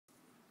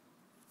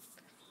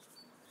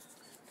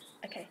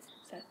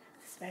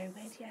Very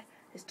weird, yeah.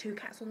 There's 2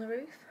 cats on the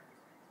roof.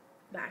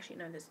 But actually,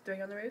 no, there's 3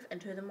 on the roof and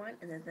 2 of them mine.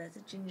 And then there's a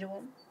ginger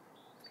one.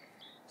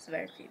 It's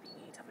very creepy.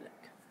 You need to have a look.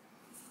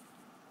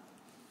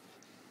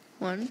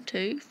 1,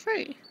 2,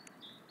 3.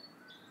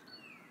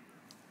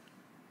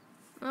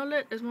 Oh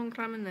look, there's one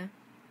climbing there.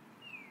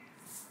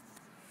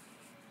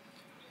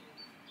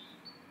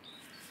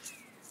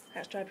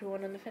 That stripy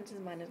one on the fence is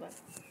mine as well.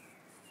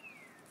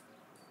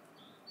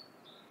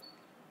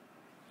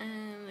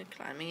 And they're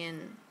climbing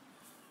in.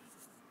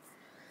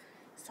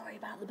 Sorry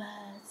about the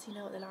birds, you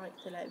know what they're like.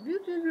 They're like, boo,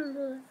 boo, boo,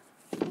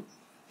 boo.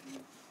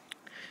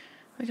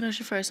 I reckon I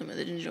should throw some of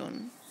the ginger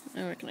one.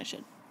 I reckon I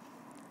should.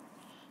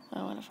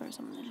 I want to throw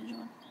some of the ginger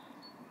one.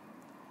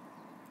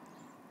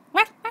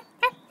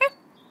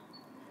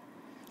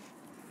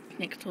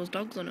 Nick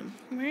dogs on him.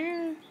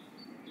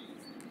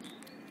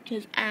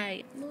 Because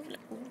I move like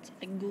water,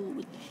 I go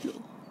with the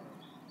flow.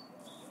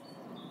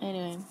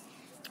 Anyway,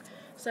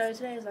 so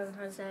today is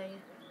Valentine's Day.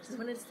 Just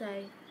wanted to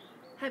say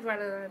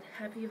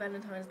happy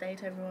Valentine's Day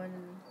to everyone,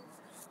 and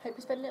hope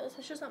you spend it with a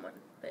special someone.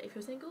 But if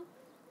you're single,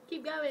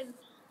 keep going.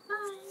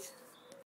 Bye.